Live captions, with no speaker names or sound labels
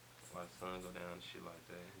my son go down and shit like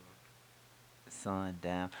that. You Sun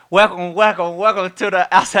down. Welcome to the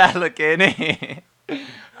outside looking in.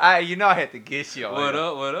 I had to get you know. on What here.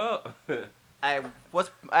 up?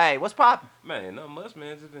 What up? What's poppin'? Man, not much,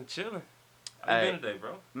 man. Just been chilling. How you been Hey, today,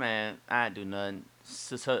 bro? man, I ain't do nothing.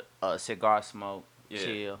 Cigar smoke, Yeah,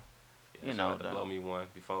 chill. yeah. You Sure know had to the blow me one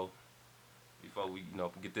before we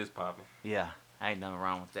get this popping. yeah. Ain't nothing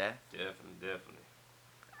wrong with that. Definitely, definitely.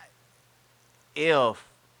 If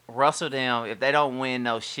Russell down, if they don't win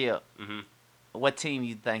no ship, Mhm. what team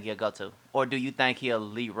you think he'll go to, or do you think he'll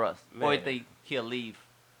leave Russ, or you Man, think he'll leave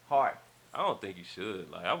Hart? I don't think you should.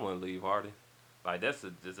 Like, I wouldn't leave Hardy. Like, that's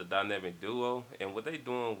just a dynamic duo, and what they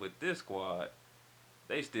doing with this squad,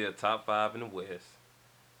 they still top five in the West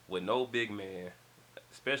with no big man,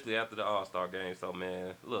 especially after the All Star game. So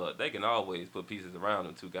man, look, they can always put pieces around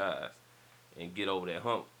them two guys and get over that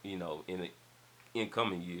hump. In the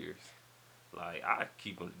incoming years, like I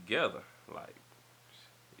keep them together. Like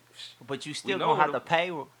But you we still know gonna what. have to pay.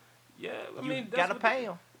 Yeah, I You mean that's gotta what the pay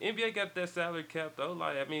him. NBA got that salary cap though.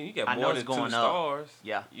 Like I mean, you got I know more it's than two going up. stars.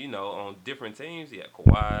 Yeah. On different teams. You got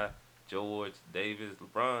Kawhi, George, Davis,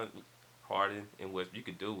 LeBron, Harden, and West. You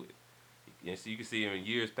could do it. And so you can see in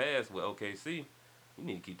years past with OKC, you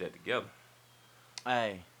need to keep that together.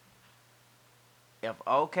 Hey, if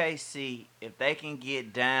OKC, if they can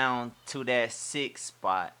get down to that sixth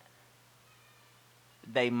spot,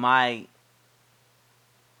 they might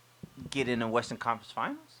get in the Western Conference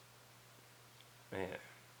Finals. Man,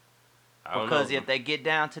 I don't Because know. if they get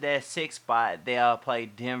down to that sixth spot, they'll play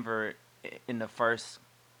Denver in the first,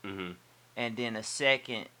 Hmm. and then the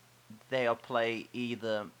second, they'll play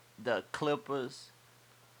either the Clippers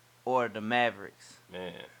or the Mavericks.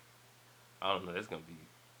 Man, I don't know. That's gonna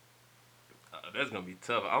be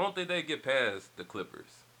tough. I don't think they get past the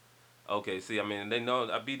Clippers. Okay, see, I mean, they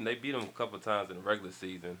beat them a couple of times in the regular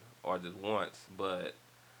season or just once, but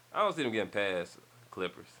I don't see them getting past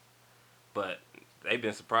Clippers. But they've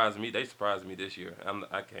been surprising me. They surprised me this year.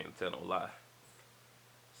 I can't tell no lie.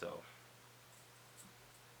 So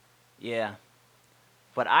Yeah,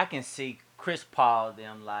 but I can see Chris Paul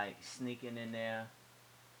them like sneaking in there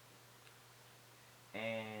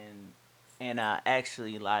and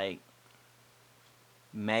actually like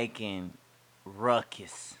making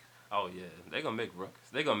ruckus. oh yeah, they gonna make ruckus.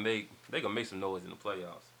 They gonna make some noise in the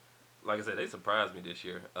playoffs. Like I said, they surprised me this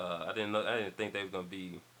year. I didn't think they was gonna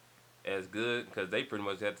be as good because they pretty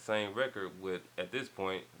much had the same record with at this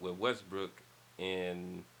point with Westbrook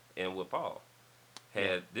and with Paul Yeah,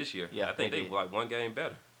 had this year. yeah, I they think they did. were like one game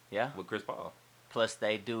better Yeah. with Chris Paul. Plus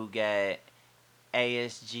they do get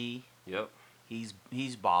ASG. Yep.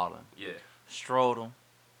 He's balling. Yeah. Strodom.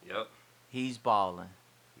 Yep. He's balling.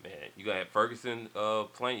 Man, you got Ferguson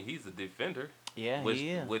playing. He's a defender, Yeah, which he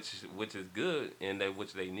is. which is good and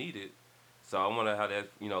which they needed. So I wonder how that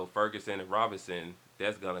Ferguson and Robinson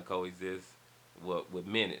that's gonna coexist with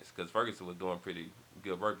minutes because Ferguson was doing pretty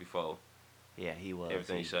good work before Yeah, he was.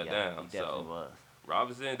 everything shut He down. definitely So was.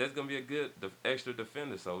 Robinson, that's gonna be a good extra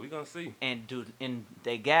defender. So we gonna see. And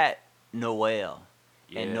they got Noel,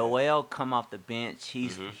 and Yeah. Noel come off the bench.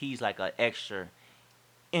 Mhm. He's like an extra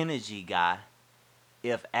energy guy.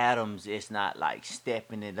 If Adams is not like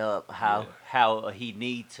stepping it up Yeah. how he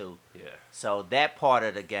need to, Yeah. so that part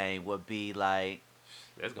of the game would be like,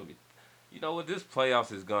 That's gonna be. You know what? This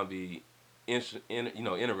playoffs is gonna be,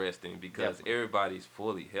 interesting because definitely. everybody's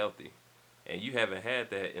fully healthy, and you haven't had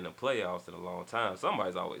that in the playoffs in a long time.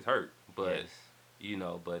 Somebody's always hurt, but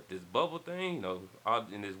Yes. but this bubble thing, all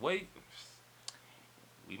in this weight,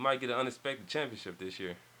 we might get an unexpected championship this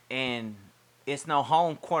year. And it's no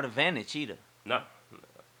home court advantage either. No,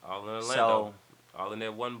 all in Orlando, So all in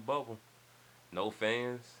that one bubble. No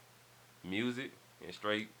fans, music, and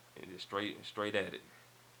just straight at it.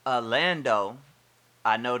 Orlando,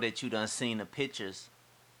 I know that you done seen the pictures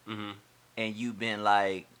Mhm. and you been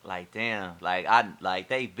like damn, like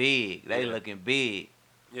they big, they Yeah. looking big.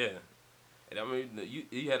 Yeah. And I mean,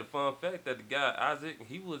 you had a fun fact that the guy Isaac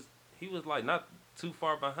he was like not too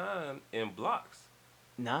far behind in blocks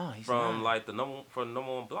No, he's from not. like the number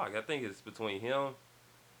one block. I think it's between him,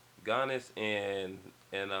 Giannis, and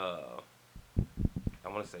I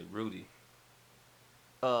want to say Rudy,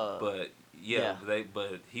 Uh, but yeah, yeah,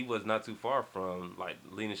 but he was not too far from like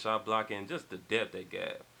leading shot blocking and just the depth they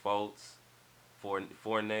got. Fultz,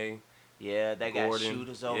 Fournier, yeah, they got Gordon,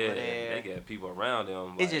 shooters over yeah, they there. got people around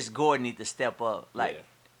them It's like just Gordon need to step up. yeah,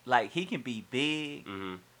 Like he can be big,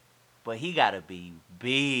 mhm, but he gotta be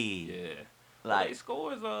big. yeah. Well, they Like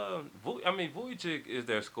scores. I mean, Vujicic is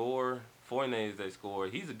their scorer. Fournier is their scorer.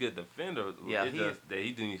 He's a good defender. yeah, It's he is. just that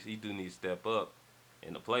he do need to step up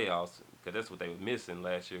in the playoffs because that's what they were missing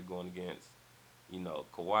last year going against,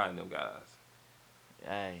 Kawhi and them guys.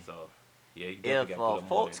 Hey, So, yeah, you definitely if got to put them on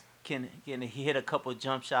folks it. can hit a couple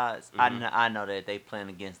jump shots, Hmm. I know that they playing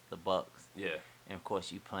against the Bucks, Yeah, and of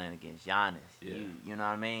course you playing against Giannis. yeah. You know what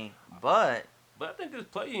I mean? But But I think this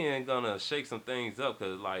play-in gonna shake some things up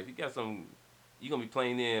because, like, you gonna be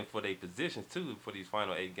playing in for their positions too for these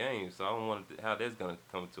final 8 games. So I don't want how that's gonna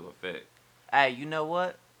come to effect. hey, you know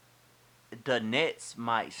what? The Nets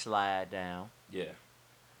might slide down Yeah,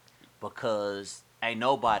 because ain't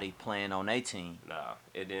nobody playing on their team. nah.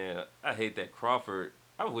 And then I hate that Crawford.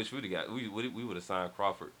 I wish we would have signed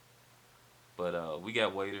Crawford, but we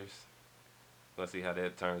got waiters. Let's see how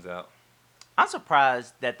that turns out. I'm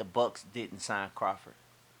surprised that the Bucks didn't sign Crawford.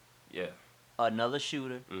 Yeah. Another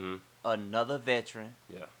shooter, Mhm. another veteran,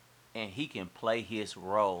 Yeah. and he can play his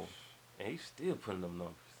role. And he's still putting them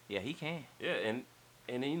numbers. Yeah, he can. Yeah, and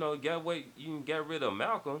then you got rid of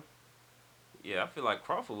Malcolm. Yeah, I feel like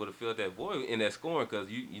Crawford would have filled that void in that scoring because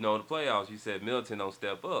in the playoffs you said Middleton don't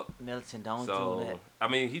step up. Middleton don't do that. So I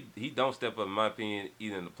mean he don't step up in my opinion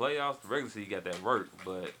either in the playoffs. The regular season he got that work,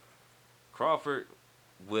 but Crawford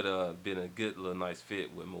would have been a good little nice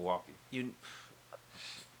fit with Milwaukee. You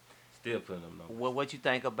Still putting them numbers. what you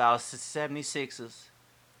think about 76ers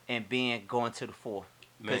and being going to the four?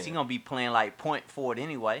 Because he Man, gonna be playing like point forward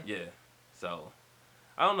anyway. yeah. So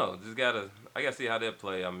I don't know. I gotta see how that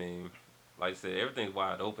play. I mean, like I said, everything's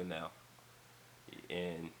wide open now,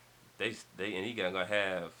 and and he gonna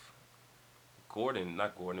have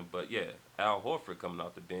not Gordon, but yeah, Al Horford coming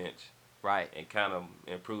off the bench Right. and kind of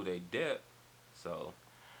improve their depth. So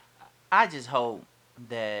I just hope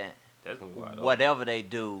that that's gonna be wide open. whatever they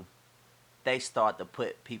do, they start to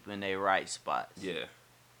put people in their right spots. Yeah.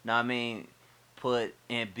 Know what I mean? Put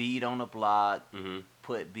Embiid on the block, Mhm.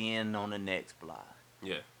 put Ben on the next block.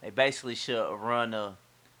 Yeah. They basically should run a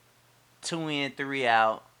 2 in, 3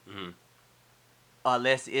 out, Mhm.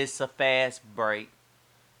 unless it's a fast break.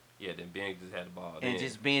 Yeah. Then Ben just had the ball. And then.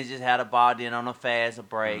 just Ben just had a ball then on a fast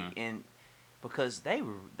break. Mhm. And because they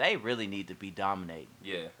really need to be dominating.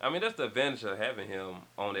 Yeah, I mean that's the advantage of having him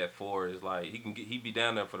on that four is like he be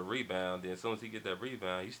down there for the rebound. Then as soon as he get that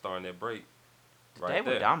rebound, he's starting that break right They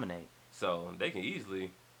would there. dominate. So they can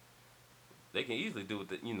easily do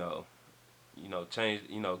it. Change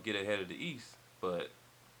get ahead of the East. But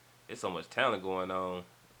it's so much talent going on,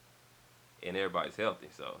 and everybody's healthy.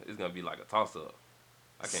 So it's gonna be like a toss up.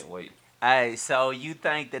 I can't wait. Hey, so you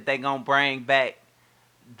think that they gonna bring back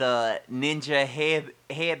the ninja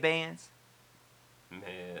headbands? Man,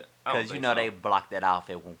 I don't Because think they so. blocked that off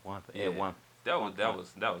at one Yeah, at one. that one was that point.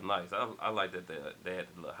 was that was nice. I like that they had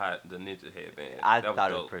the ninja headband. I That was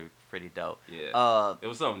thought it dope. was pretty dope. Yeah, it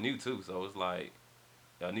was something new too. So it was like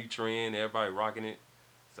a new trend. Everybody rocking it.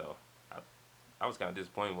 So I was kind of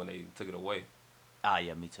disappointed when they took it away.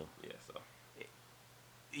 Yeah, me too. Yeah, so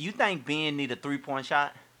You think Ben need a 3-point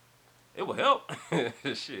shot? it will help.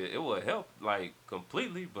 Shit, it will help like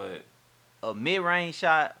completely. But A mid-range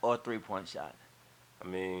shot or a 3-point shot? I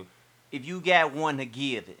mean, If you got one to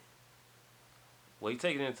give it. well, he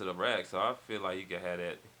take it into the rack, so I feel like you can have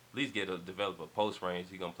that. At least develop a post range.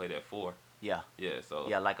 He gonna play that 4. Yeah. Yeah, so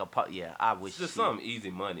Yeah, like I wish it's just he- something easy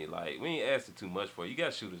money. Like we ain't asking too much for it. You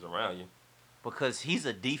got shooters around you. because he's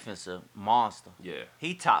a defensive monster. Yeah,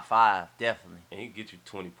 He top 5, definitely. and he can get you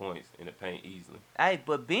 20 points in the paint easily. Hey,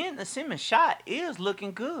 but Ben Simmons' shot is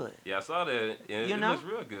looking good. Yeah, I saw that, and You it know? looks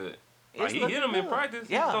real good. It's Like he looking hit him in good. practice.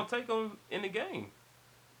 He Yeah. just don't take him in the game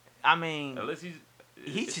I mean, unless he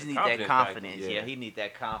it's just a need that confidence. factor. Yeah, he need that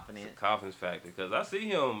It's a confidence. confidence factor because I see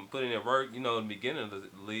him putting in work. In the beginning of the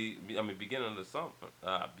league. I mean, beginning of the summer,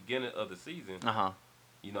 beginning of the season. Uh-huh.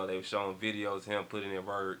 They were showing videos of him putting in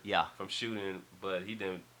work Yeah. from shooting, but he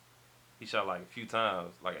didn't. He shot like a few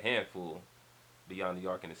times, like a handful, beyond the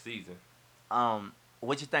arc in the season.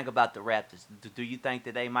 What you think about the Raptors? Do you think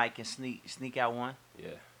that they might can sneak out one?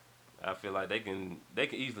 Yeah, I feel like they can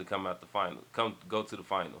easily come out the final, go to the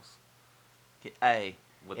finals. Hey,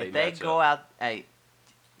 With if they they go out, hey,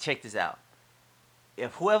 check this out.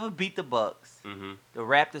 If whoever beat the Bucks, Mm-hmm. the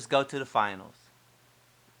Raptors go to the finals,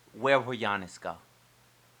 where will Giannis go?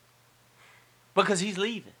 Because he's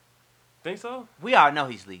leaving. Think so? We all know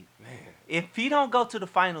he's leaving. Man. If he don't go to the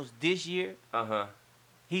finals this year, Uh-huh.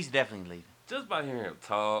 he's definitely leaving. Just by hearing him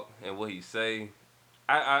talk and what he say,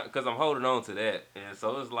 because I'm holding on to that, and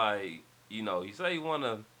so it's like, he say he want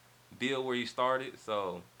to build where he started,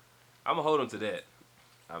 so I'm gonna hold him to that.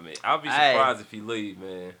 I mean, I'll be Hey. surprised if he leave,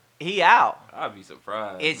 man. He out. I'll be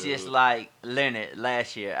surprised. It's dude. just like Leonard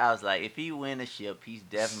last year. I was like, if he win a ship, he's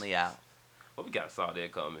definitely out. Well, we saw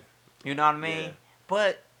that coming. You know what I mean? Yeah.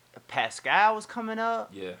 But Pascal was coming up.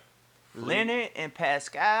 Yeah. Fleet. Leonard and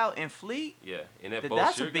Pascal and Fleet. Yeah, and that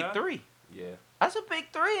That's a Boshier big guy. three. Yeah, That's a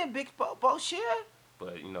big three and big Boshier.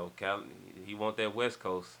 but Cal, he want that West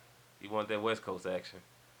Coast. He want that West Coast action.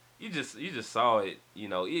 You just saw it.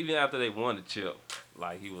 Even after they won the chip,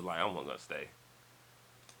 like he was like, I'm not gonna stay.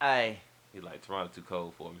 Hey, He like Toronto too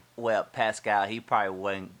cold for me. well, Pascal, he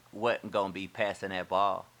probably wasn't gonna be passing that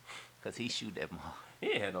ball, cause he shoot that ball. He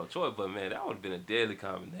ain't had no choice, but man, that would have been a deadly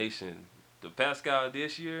combination. The Pascal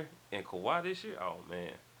this year and Kawhi this year. Oh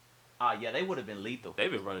man, Yeah, they would have been lethal. they've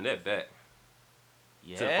been running that back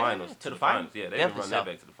Yeah, to the finals. to the finals. Yeah, they've been Definitely running so. that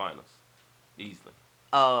back to the finals easily.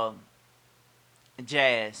 Um,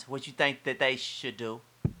 Jazz, what you think that they should do?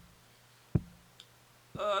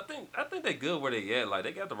 I think they good where they at. Like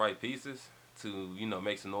they got the right pieces to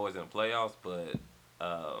make some noise in the playoffs, but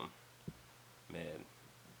man,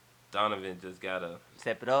 Donovan just gotta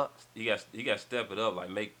Step it up, he got to step it up. Like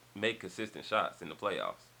make consistent shots in the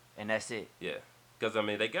playoffs. and that's it. Yeah, because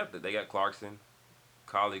they got Clarkson,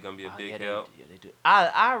 Collie gonna be a big help. They do.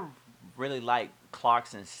 I really like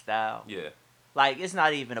Clarkson's style. Yeah, Like it's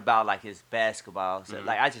not even about like his basketball. So, Mhm.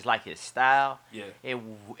 Like I just like his style. yeah,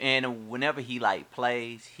 And whenever he like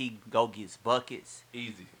plays, he go gets buckets,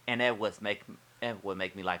 easy. and that would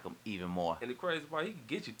make me like him even more. And the crazy part, he can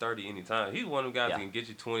get you 30 anytime. He's one of them guys Yeah. that can get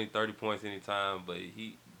you 20, 30 points anytime, but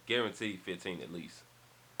he guaranteed 15 at least.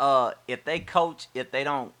 If they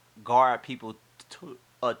don't guard people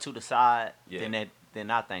to the side, Yeah. then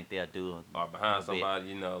I think they'll do Or a behind bit,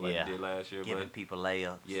 somebody, like Yeah. they did last year. giving But people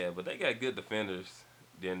layups. yeah, but they got good defenders.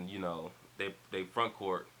 Then they front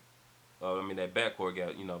court. That back court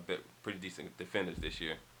got pretty decent defenders this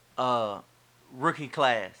year. Rookie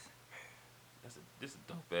class This is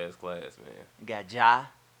a dope ass class, man. got Ja,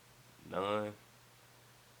 None.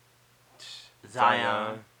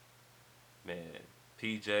 Zion. Man,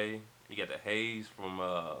 PJ. You got the Hayes from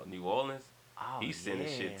New Orleans. Oh, He's sending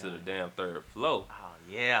shit to yeah. the damn third floor. Oh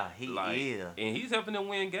yeah, he is. And he's helping them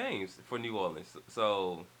win games for New Orleans.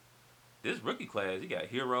 So this rookie class, you got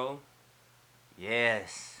Hero.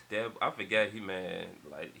 Yes. I forgot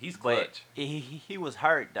he's But clutch. he was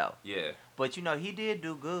hurt though. Yeah, But he did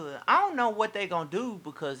do good. I don't know what they gonna do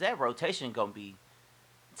because that rotation gonna be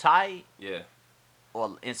tight, yeah.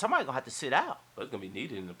 and somebody gonna have to sit out. But it's gonna be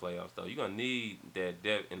needed in the playoffs though. You're gonna need that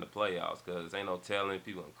depth in the playoffs because ain't no telling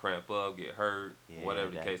people gonna cramp up, get hurt, whatever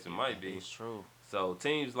the case it might be. It's true. So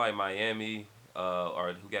teams like Miami,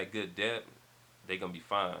 or who got good depth, they gonna be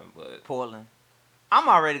fine. But Portland. I'm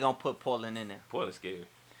already gonna put Portland in there. Portland's scary.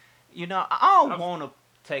 I don't want to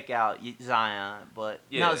take out Zion, but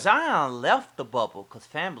Yeah. Zion left the bubble because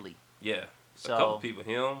family. Yeah, So a couple people.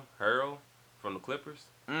 Him, Harold from the Clippers,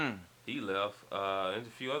 mm. he left, and a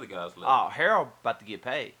few other guys left. Oh, Harold about to get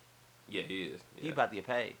paid. Yeah, he is. Yeah. He about to get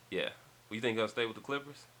paid Yeah. Well, you think he'll stay with the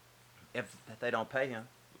Clippers? if they don't pay him.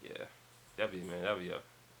 Yeah. That'd be a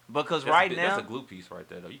Because that's right a, now, that's a glue piece right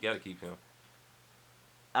there though. You gotta keep him.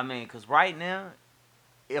 because right now,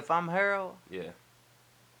 if I'm Harold, Yeah.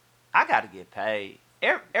 I got to get paid.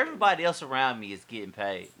 Everybody else around me is getting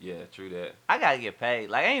paid. Yeah, true that. I got to get paid.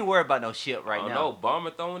 Like, I ain't worried about no shit right now. No,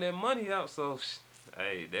 Bomber throwing that money out, so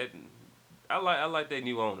hey, I like that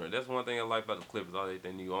new owner. That's one thing I like about the Clippers. I like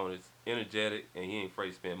that new owner. It's energetic and he ain't afraid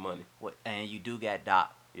to spend money. And you do got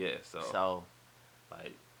Doc. Yeah, So,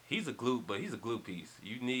 like he's a glue piece.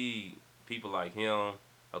 You need people like him.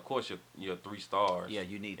 Of course, your 3 stars. yeah,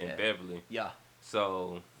 you need and that. Beverly. Yeah.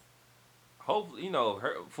 So hopefully,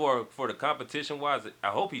 for the competition wise, I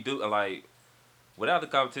hope he do. Like without the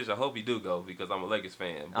competition, I hope he do go because I'm a Lakers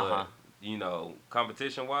fan. But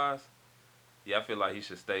competition wise, yeah, I feel like he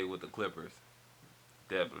should stay with the Clippers.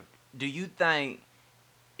 Definitely. Do you think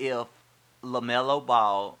if LaMelo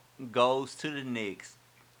Ball goes to the Knicks,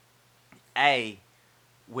 A,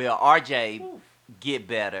 will RJ get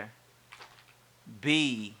better?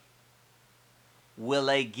 B, will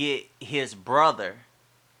they get his brother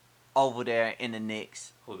over there in the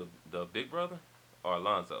Knicks? Who the big brother or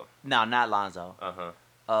Alonzo? No, not Lonzo.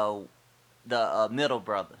 The middle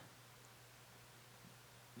brother.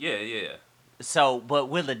 Yeah. So, but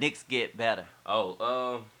will the Knicks get better?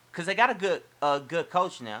 Oh, Cause they got a good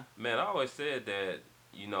coach now. man, I always said that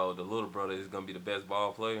the little brother is gonna be the best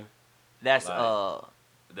ball player. That's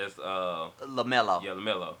That's LaMelo. Yeah,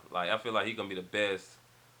 LaMelo. Like I feel like he's gonna be the best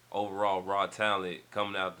overall raw talent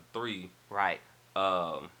coming out the 3. Right.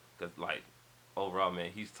 Cause like overall,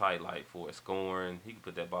 man, he's tight. Like for scoring, he can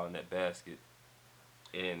put that ball in that basket,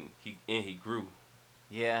 and he grew.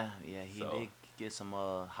 Yeah, he did get some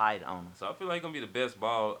height on him. So I feel like he's gonna be the best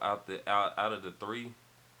ball out of the 3,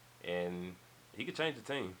 and he could change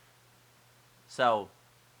the team. So,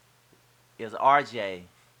 is RJ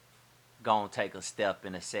gonna take a step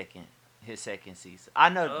in his second season? I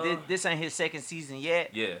know Uh, this ain't his second season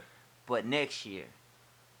yet, yeah. but next year.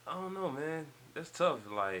 I don't know, man. That's tough.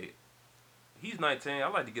 Like he's 19. I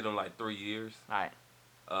like to get him like 3 years. All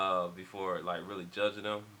right. Before like really judging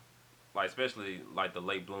them, like especially like the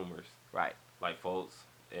late bloomers, Right. like Fultz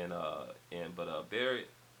but Barrett.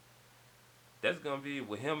 That's gonna be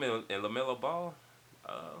with him and LaMelo Ball.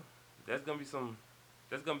 Uh, that's gonna be some.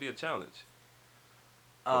 That's gonna be a challenge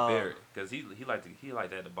for Uh, Barrett because he like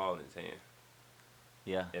to have the ball in his hand,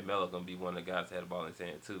 yeah. and Melo gonna be one of the guys that have the ball in his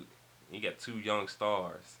hand too. He got two young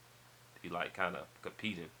stars to be like kind of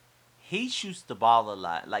competing. He shoots the ball a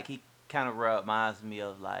lot. Like he kind of reminds me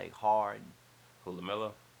of like Harden. Who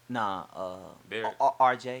LaMelo? Nah, Barrett?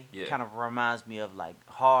 RJ. Yeah. Kind of reminds me of like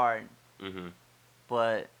Harden, Mm-hmm.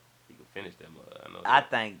 but He can finish that mug. I know. I That.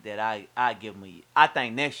 think that I give him I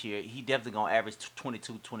think next year he definitely gonna average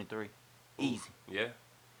 22, 23. Easy. Yeah.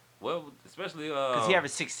 Well, especially Because he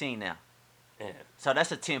averaged 16 now. man. So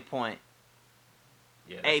that's a 10-point,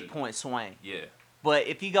 Yeah. 8-point swing. Yeah. But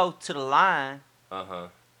if he go to the line Uh huh.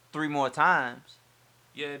 3 more times,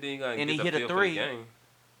 Yeah. Then you gotta and get he the hit a feel for three, the game.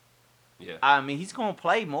 Yeah. I mean, he's gonna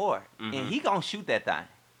play more, Mhm. and he gonna shoot that thing.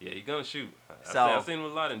 Yeah, he gonna shoot. So- I've seen him a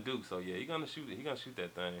lot in Duke, so yeah, he gonna shoot. He gonna shoot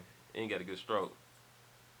that thing. He ain't got a good stroke.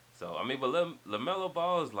 So I mean, but LaMelo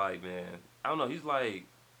Ball is like, man, I don't know. He's like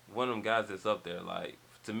one of them guys that's up there. Like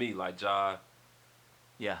to me, like Ja,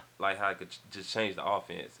 Yeah. like how I could just change the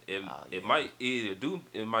offense. It Oh, it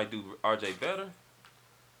yeah. might do RJ better,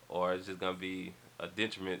 or it's just gonna be a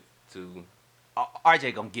detriment to.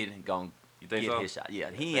 RJ gonna get it, gonna You think get so? his shot. Yeah,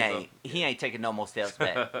 Yeah, he think ain't so? he Yeah. ain't taking no more steps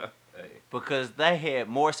back Hey, because they had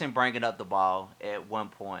Morrison bringing up the ball at one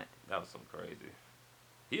point. that was some crazy.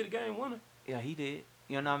 He had a game winner. Yeah, he did.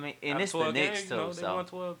 You know what I mean? And Out of it's the 12 Knicks games, too. you know, they So won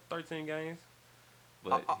 12, 13 games.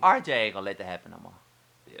 But RJ ain't gonna let that happen no more.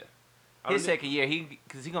 yeah, His second year,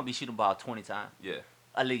 because he gonna be shooting the ball 20 times yeah,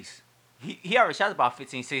 at least. He already shot the ball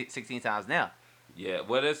 15, 16 times now. yeah.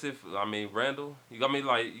 Well, that's if Randall. You got me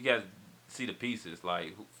like you got to see the pieces.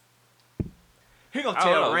 Like, He gonna I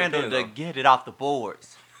don't tell know, Randall depends to on- get it off the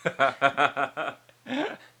boards. hey,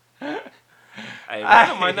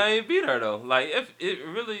 Randall might not even beat her though. Like, if it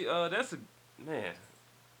really, that's a man.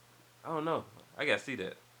 I don't know. I gotta see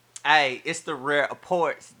that. Hey, it's the rare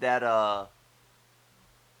reports that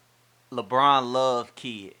LeBron loved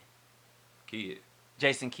Kidd. Kid.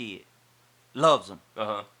 Jason Kidd. Loves him.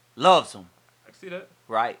 Uh-huh. Loves him. I can see that.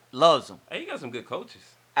 Right? Loves him. Hey, you got some good coaches.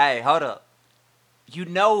 Hey, hold up. You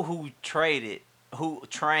know who trained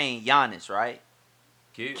Giannis, right?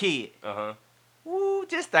 Kid. Kidd. Uh-huh. Woo,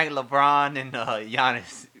 just think LeBron and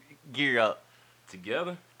Giannis gear up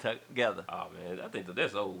Together. together. Oh man, I think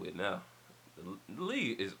that's over with now. The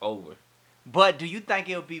league is over. But do you think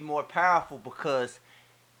it'll be more powerful because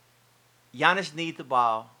Giannis needs the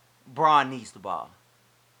ball, Bron needs the ball?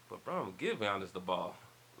 But bro, I'm giving Giannis the ball.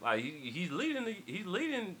 Like he's leading he's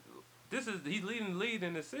leading the lead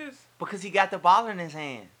in assists. Because he got the ball in his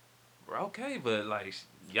hand. Bro, okay, but like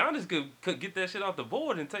Giannis could get that shit off the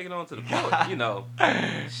board and take it on to the court, you know.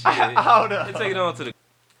 Shit. Hold up. And take it on to the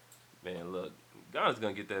man, look, Giannis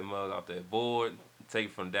gonna get that mug off that board, take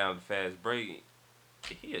it from down the fast break.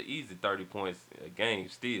 He an easy 30 points a game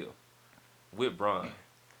still. With Bron.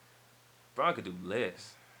 Bron could do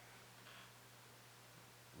less.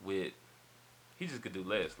 He just could do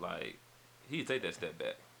less. Like, he'd take that step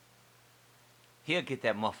back. He'll get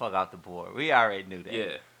that motherfucker off the board. We already knew that.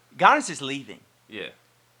 Yeah, Giannis is leaving. yeah.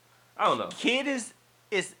 I don't know. Kid is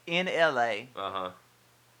in LA. Uh-huh.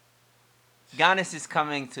 Giannis is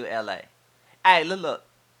coming to LA. Hey, look.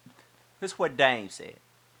 This is what Dame said.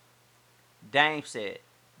 Dame said,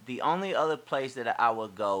 the only other place that I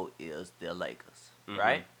would go is the Lakers. Mhm.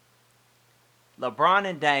 Right? LeBron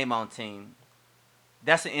and Dame on team.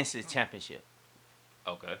 That's an instant championship.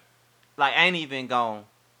 Okay. Like, ain't even going.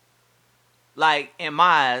 Like, in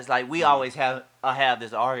my eyes, like, we always have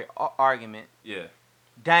this argument. Yeah.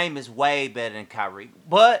 Dame is way better than Kyrie.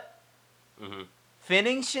 But Mm-hmm.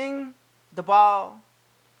 finishing the ball,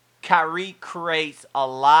 Kyrie creates a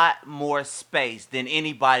lot more space than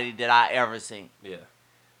anybody that I ever seen. Yeah.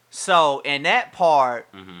 So in that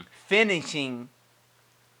part, Mm-hmm. finishing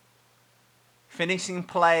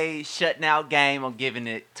plays, shutting out game, I'm giving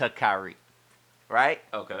it to Kyrie. Right?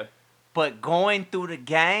 Okay. But going through the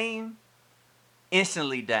game,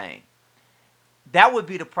 instantly Dame. That would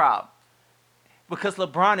be the problem. Because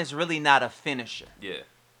LeBron is really not a finisher. Yeah.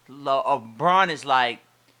 LeBron is like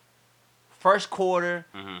first quarter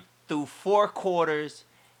Mm-hmm. through 4 quarters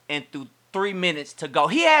and through 3 minutes to go.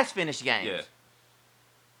 He has finished games. Yeah.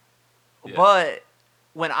 Yeah. But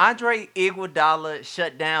when Andre Iguodala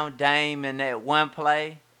shut down Dame in that one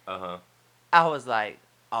play, Uh-huh. I was like,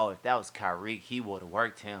 oh, if that was Kyrie, he would have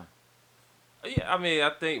worked him. Yeah, I mean, I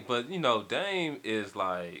think, but Dame is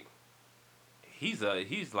like he's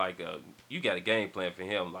like a you got a game plan for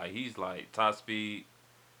him. Like he's like top speed,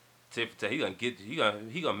 tip for tip. He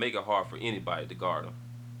gonna make it hard for anybody to guard him.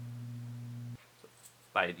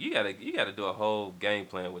 Like you gotta do a whole game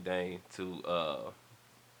plan with Dame to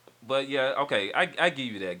But yeah, okay, I give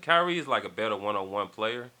you that. Kyrie is like a better one on one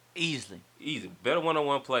player. Easily. Easy, better one on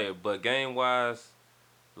one player, but game wise,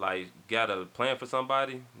 like gotta plan for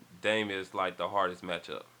somebody. Dame is like the hardest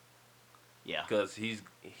matchup Yeah. because he's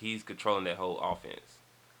controlling that whole offense.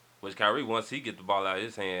 Which Kyrie, once he get the ball out of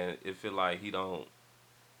his hand, it feel like you don't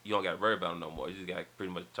got to worry about him no more. You just got to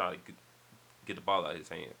pretty much try to get the ball out of his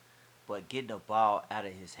hand. But getting the ball out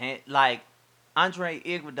of his hand, like Andre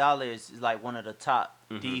Iguodala is like one of the top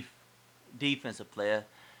defensive players.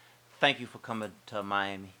 Thank you for coming to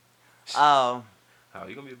Miami. Oh,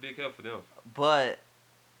 you're gonna be a big help for them. But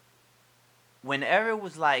whenever it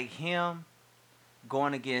was like him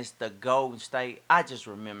going against the Golden State, I just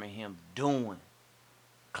remember him doing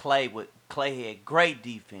Clay had great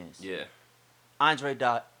defense. Yeah. Andre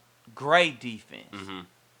great defense. Mm-hmm.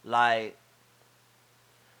 Like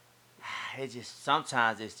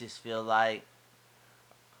sometimes it just feel like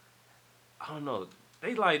I don't know.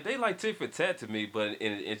 They like tit for tat to me, but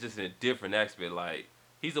it's just in a different aspect. Like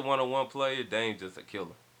he's a one-on-one player. Dame's just a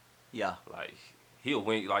killer. Yeah. Like he'll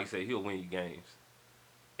win. Like I say, he'll win you games,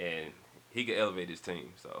 and he can elevate his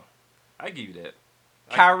team. So I give you that.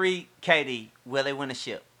 Kyrie, KD, will they win a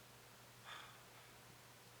ship?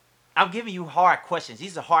 I'm giving you hard questions.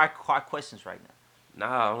 These are hard questions right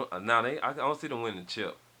now. I don't see them winning the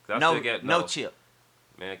chip. No chip.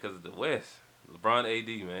 Man, because of the West. LeBron,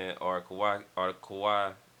 AD, man, or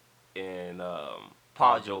Kawhi and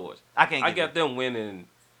Paul George. I got them winning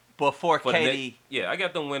before KD. I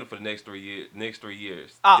got them winning for the next 3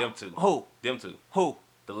 years. Them two. Who? Them two. Who?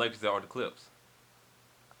 The Lakers or the Clips.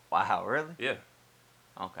 Wow, really? Yeah.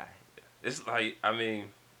 Okay. It's like, I mean,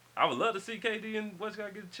 I would love to see KD and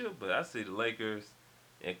Westbrook get a chip, but I see the Lakers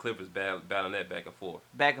and Clippers battling that back and forth.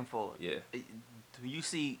 Back and forth. Yeah. Do you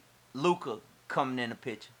see Luka coming in the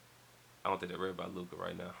picture? I don't think they're worried about Luka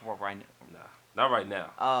right now. Well, right now. Nah, not right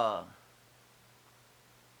now.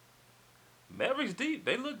 Mavericks deep.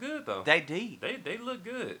 They look good though. They deep. They look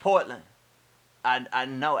good. Portland. I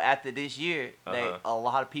know after this year, a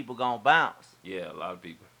lot of people gonna bounce. Yeah, a lot of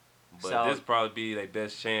people. But this probably be their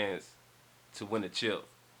best chance to win a chip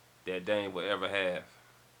that Dame will ever have.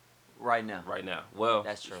 Right now. Right now. Well,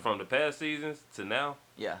 that's true. From the past seasons to now,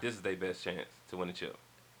 yeah, this is their best chance to win a chip.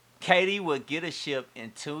 KD will get a chip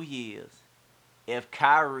in 2 years if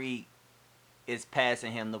Kyrie is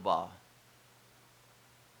passing him the ball.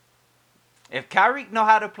 If Kyrie know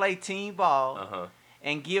how to play team ball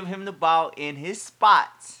and give him the ball in his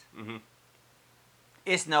spots,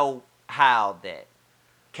 it's no how that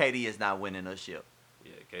KD is not winning a chip.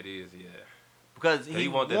 Yeah, KD is, because he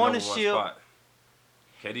won a chip.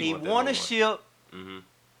 He won a chip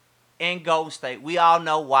in Golden State. We all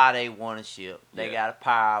know why they won a chip. They got a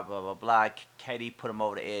power, blah, blah, blah. KD put him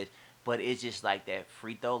over the edge. But it's just like that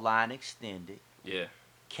free throw line extended. Yeah.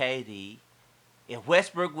 KD. If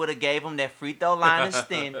Westbrook would have gave him that free throw line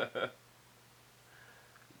extended,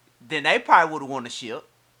 then they probably would have won the chip.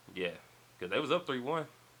 Yeah, because they was up 3-1.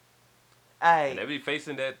 Hey. And they be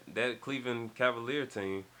facing that Cleveland Cavalier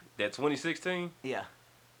team, that 2016. Yeah.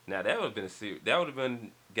 Now that would have been a series. That would have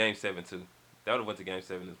been Game 7 too. That would have went to Game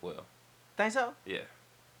 7 as well. Think so? Yeah.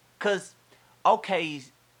 Cause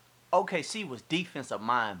OKC was defensive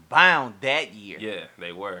mind bound that year. Yeah,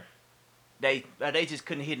 they were. They just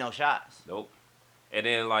couldn't hit no shots. Nope. And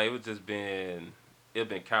then it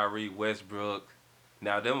been Kyrie, Westbrook.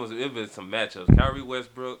 Now it been some matchups. Kyrie,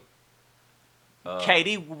 Westbrook.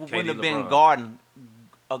 KD wouldn't have been LeBron.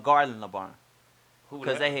 guarding LeBron.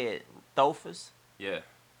 Because they had Thophus. Yeah.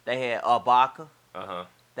 They had Ibaka. Uh-huh.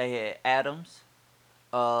 They had Adams.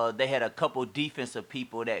 They had a couple defensive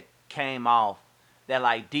people that came off that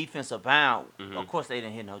like defensive bound. Of course, they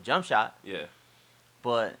didn't hit no jump shot. Yeah.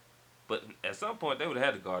 But at some point they would have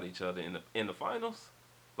had to guard each other in the finals.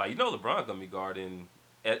 Like LeBron gonna be guarding.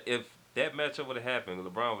 If that matchup would have happened,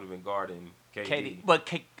 LeBron would have been guarding KD.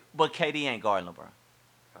 But KD ain't guarding LeBron.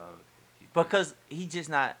 Because he just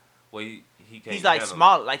not. Well, he can't. He's like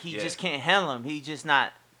small. Like he just can't handle him. He just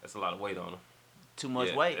not. That's a lot of weight on him. Too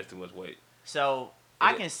much weight. That's too much weight. So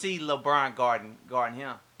I can see LeBron guarding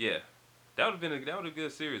him. Yeah, that would have been a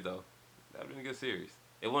good series though. That would have been a good series.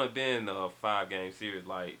 It wouldn't have been a 5-game series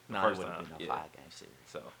like the first time. No, it wouldn't have been a 5-game series.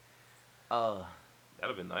 So,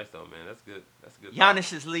 That'd be nice though, man. That's good. That's a good.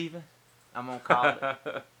 Giannis is leaving. I'm gonna call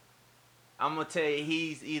it. I'm gonna tell you,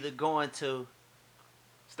 he's either going to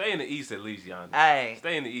stay in the East at least, Giannis. Hey,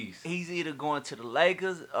 stay in the East. He's either going to the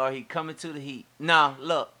Lakers or he coming to the Heat. Now,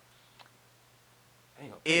 look.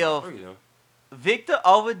 If Victor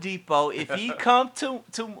Oladipo, if he come to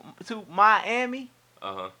Miami,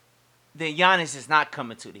 then Giannis is not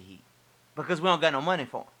coming to the Heat because we don't got no money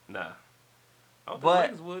for him. Nah, I don't think the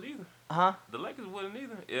Lakers would either. Huh? The Lakers wouldn't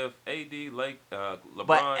either if AD, LeBron.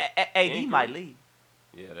 But AD might leave.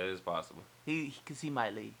 Yeah, that is possible. Because he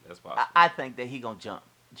might leave. That's possible. I think that he gonna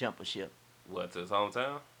jump a ship. What, to his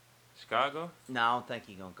hometown, Chicago? No, I don't think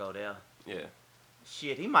he gonna go there. Yeah.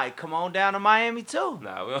 Shit, he might come on down to Miami too.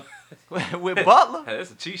 Nah, we don't. With Butler. Hey,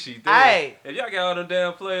 that's a cheat sheet there. Hey, if y'all got all them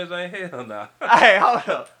damn players, ain't hell nah. Hey, hold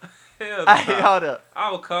up. Hell nah. Hey, hold up.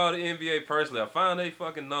 I would call the NBA personally. I found their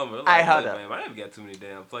fucking number. Like, hey, hold up. Man, I haven't got too many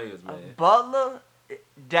damn players, man. Butler,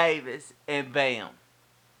 Davis, and Bam.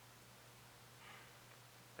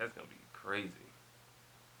 That's gonna be crazy.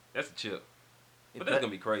 That's a chip. But that's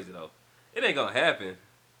gonna be crazy though. It ain't gonna happen.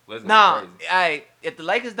 But it's gonna be crazy. Hey, if the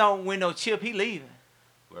Lakers don't win no chip, he leaving.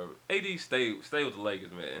 Wherever. AD stay with the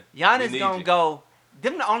Lakers, man. Giannis gonna go.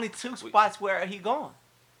 Them the only two spots where he going.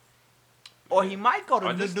 Or he might go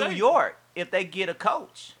to New York if they get a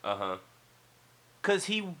coach. Cause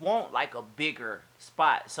he want like a bigger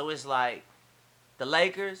spot. So it's like the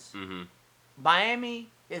Lakers, Miami.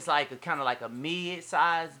 It's like a kind of like a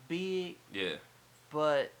mid-sized big. Yeah.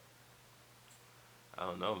 But I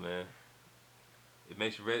don't know, man. It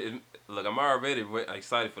makes you ready. Look, I'm already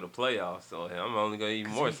excited for the playoffs, so I'm only gonna be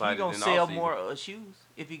even more excited. He gonna sell more shoes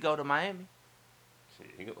if he go to Miami.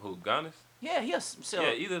 Shit, who, Giannis? Yeah, he'll sell.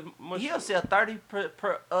 Yeah, either more he'll sell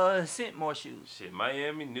 30% more shoes. Shit,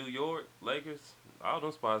 Miami, New York, Lakers, all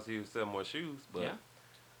them spots he'll sell more shoes. But yeah.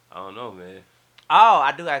 I don't know, man. Oh,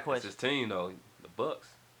 I do got a question. It's his team though, the Bucks.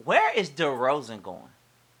 Where is DeRozan going?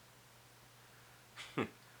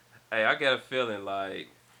 Hey, I got a feeling like,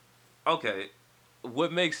 okay,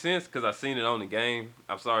 what makes sense, because I seen it on the game.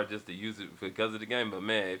 I'm sorry just to use it because of the game, but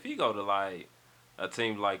man, if he go to like a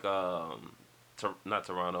team like not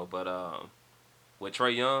Toronto, but with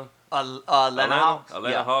Trae Young, Atlanta Hawks,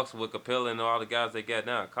 Hawks with Capella and all the guys they got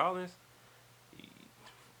now, Collins,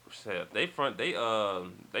 they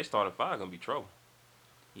starting five gonna be trouble.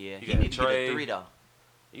 Yeah, he need to get a 3 though.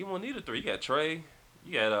 You won't need a 3. You got Trae,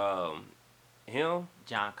 you got him,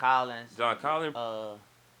 John Collins.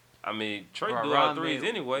 I mean, Trae do all threes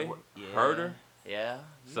anyway. Yeah. Herder. Yeah.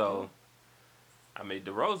 So, I mean,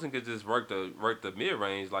 DeRozan could just work the mid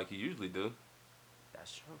range like he usually do.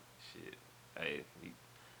 That's true. Shit. Hey,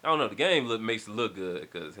 I don't know. The game makes it look good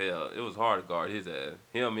because hell, it was hard to guard his ass.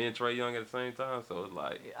 Him and Trae Young at the same time, so it's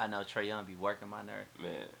like. I know Trae Young be working my nerve.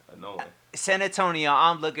 Man, I know it. San Antonio,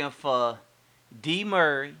 I'm looking for D.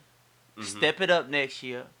 Murray. Step it up next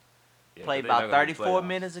year. Yeah, play about 34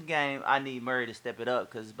 minutes a game. I need Murray to step it up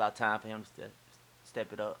because it's about time for him to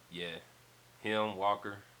step it up. Yeah. Him,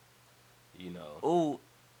 Walker, you know. Ooh,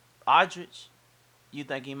 Aldridge, you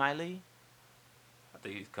think he might leave? I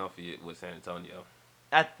think he's comfy with San Antonio.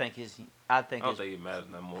 I don't think it matters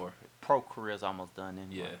no more. Pro career's almost done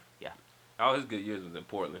anyway. Yeah. All his good years was in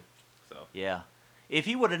Portland. So. Yeah. If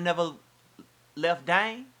he would have never left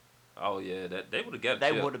Dame. Oh, yeah. They would have got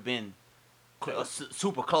They would have been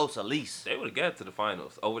super close at least. They would have got to the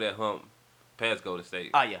finals over that hump past Golden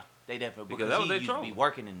State. Oh, yeah. They definitely. Because that was he used to be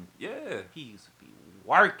working. He used to be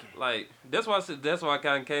working. Like, that's why I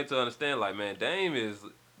kind of came to understand, like, man, Dame is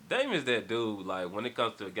that dude, like, when it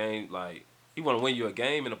comes to a game, like, he want to win you a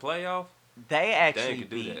game in the playoff. They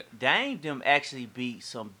actually Dame actually beat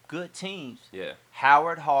some good teams. Yeah.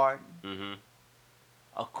 Howard Harden.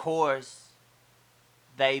 Of course,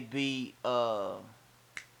 they beat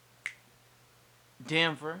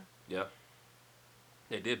Denver. Yeah.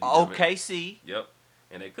 They did beat OKC. Yep.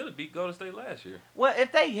 And they could have beat Golden State last year. Well,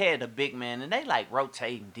 if they had a big man and they like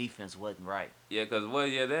rotating defense wasn't right. Yeah,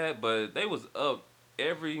 but they was up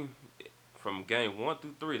from game 1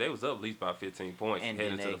 through 3, they was up at least by 15 points and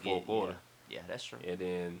heading into the fourth quarter. Yeah, that's true. And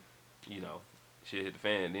then, shit hit the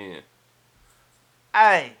fan then.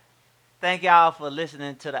 Hey, thank y'all for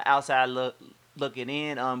listening to the Outside Looking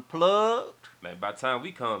In Unplugged. Man, by the time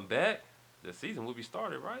we come back, the season will be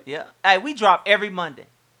started, right? Yeah. Hey, we drop every Monday.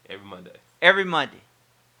 Every Monday.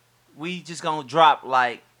 We just gonna drop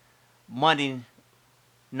like Monday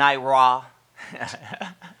Night Raw.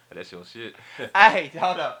 That's your shit. Hey,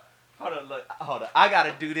 hold up. I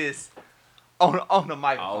gotta do this on the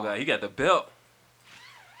microphone. Oh God, he got the belt.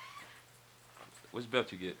 Which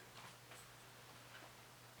belt you get?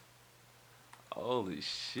 Holy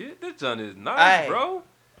shit, that joint is nice, Hey. bro.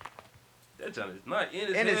 That joint is nice.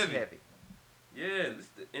 And it's heavy. Yeah, this is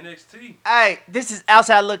the NXT. Hey, this is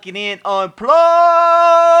Outside Looking In Unplugged.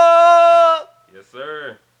 Yes,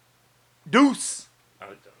 sir. Deuce. Oh,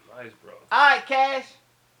 nice, bro. All right, Cash.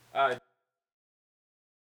 All right.